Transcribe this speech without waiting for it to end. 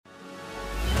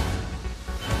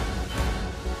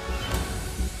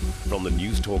From the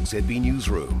News Talk ZB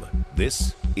Newsroom,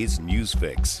 this is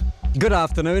Newsfix. Good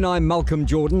afternoon, I'm Malcolm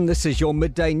Jordan. This is your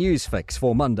Midday News Fix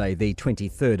for Monday, the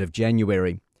 23rd of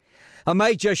January. A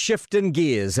major shift in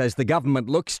gears as the government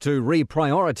looks to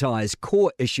reprioritise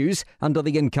core issues under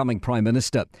the incoming Prime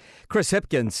Minister. Chris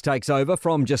Hipkins takes over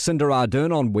from Jacinda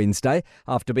Ardern on Wednesday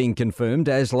after being confirmed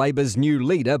as Labour's new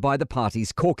leader by the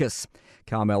party's caucus.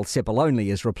 Carmel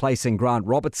Sepuloni is replacing Grant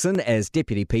Robertson as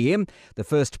Deputy PM, the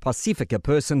first Pacifica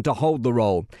person to hold the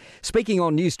role. Speaking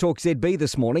on News Talk ZB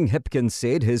this morning, Hipkins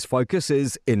said his focus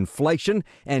is inflation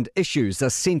and issues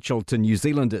essential to New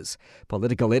Zealanders.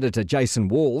 Political editor Jason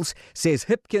Walls says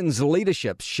Hipkins'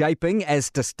 leadership's shaping as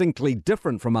distinctly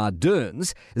different from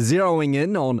Ardern's, zeroing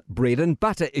in on bread and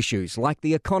butter issues like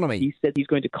the economy. He said he's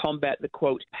going to combat the,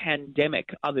 quote, pandemic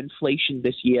of inflation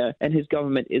this year, and his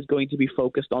government is going to be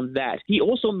focused on that. He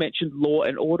also mentioned law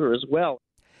and order as well.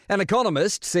 An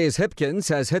economist says Hipkins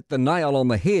has hit the nail on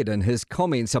the head in his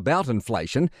comments about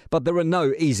inflation, but there are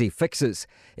no easy fixes.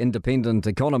 Independent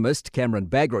economist Cameron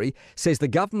Baggery says the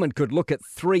government could look at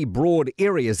three broad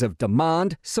areas of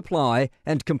demand, supply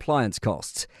and compliance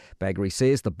costs. Baggery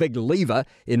says the big lever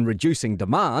in reducing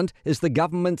demand is the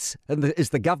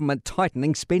government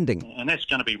tightening spending. And that's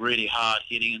going to be really hard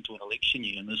heading into an election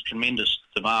year, and there's tremendous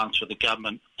demands for the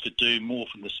government to do more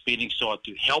from the spending side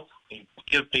to help and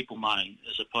give people money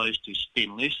as opposed to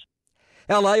spend less.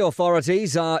 LA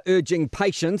authorities are urging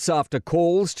patience after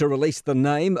calls to release the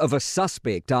name of a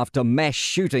suspect after mass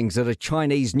shootings at a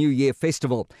Chinese New Year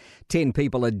festival. 10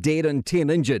 people are dead and 10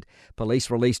 injured.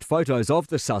 Police released photos of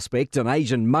the suspect, an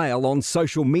Asian male, on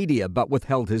social media but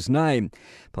withheld his name.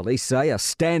 Police say a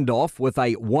standoff with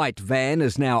a white van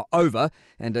is now over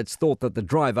and it's thought that the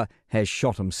driver has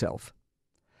shot himself.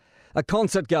 A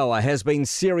concert goer has been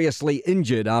seriously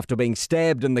injured after being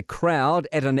stabbed in the crowd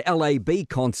at an LAB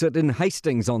concert in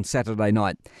Hastings on Saturday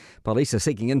night. Police are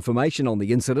seeking information on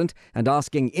the incident and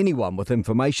asking anyone with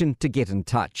information to get in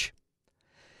touch.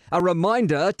 A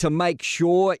reminder to make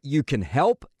sure you can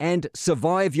help and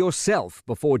survive yourself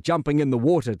before jumping in the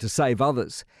water to save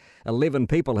others. 11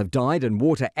 people have died in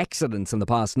water accidents in the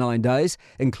past 9 days,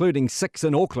 including 6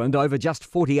 in Auckland over just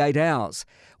 48 hours.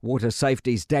 Water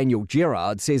Safety's Daniel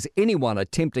Gerard says anyone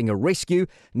attempting a rescue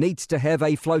needs to have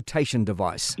a flotation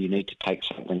device. You need to take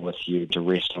something with you to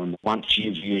rest on. Once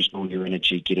you've used all your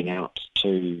energy getting out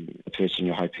to the person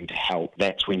you're hoping to help,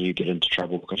 that's when you get into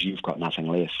trouble because you've got nothing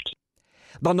left.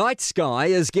 The night sky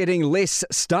is getting less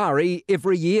starry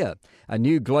every year. A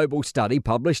new global study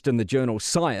published in the journal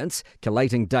Science,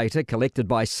 collating data collected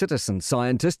by citizen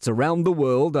scientists around the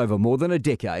world over more than a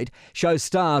decade, shows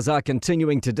stars are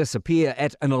continuing to disappear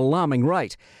at an alarming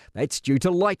rate. That's due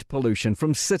to light pollution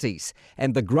from cities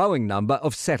and the growing number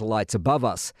of satellites above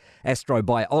us.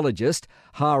 Astrobiologist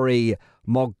Hari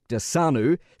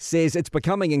Mogdasanu says it's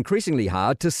becoming increasingly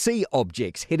hard to see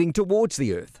objects heading towards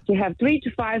the Earth. You have 3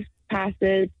 to 5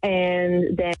 passes,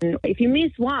 and then if you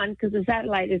miss one because the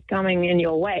satellite is coming in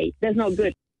your way, that's not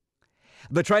good.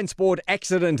 The Transport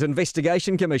Accident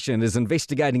Investigation Commission is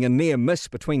investigating a near miss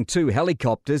between 2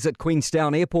 helicopters at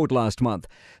Queenstown Airport last month.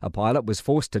 A pilot was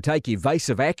forced to take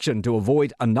evasive action to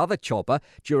avoid another chopper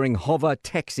during hover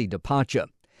taxi departure.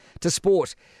 To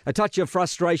sport, a touch of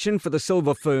frustration for the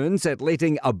Silver Ferns at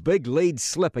letting a big lead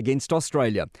slip against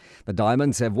Australia. The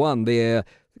Diamonds have won their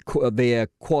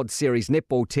Quad Series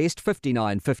netball test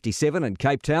 59-57 in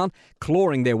Cape Town,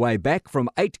 clawing their way back from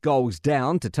 8 goals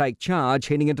down to take charge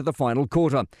heading into the final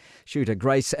quarter. Shooter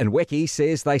Grace Nweki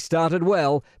says they started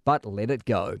well, but let it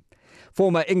go.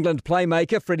 Former England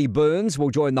playmaker Freddie Burns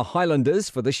will join the Highlanders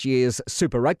for this year's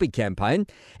Super Rugby campaign,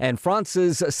 and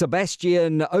France's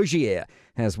Sébastien Ogier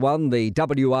has won the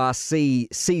WRC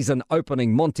season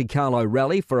opening Monte Carlo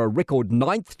rally for a record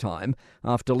 9th time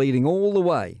after leading all the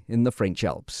way in the French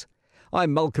Alps.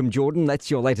 I'm Malcolm Jordan.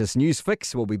 That's your latest news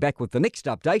fix. We'll be back with the next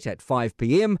update at 5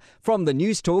 p.m. from the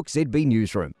News Talk ZB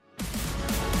Newsroom.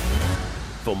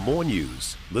 For more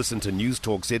news, listen to News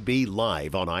Talk ZB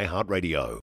live on iHeartRadio.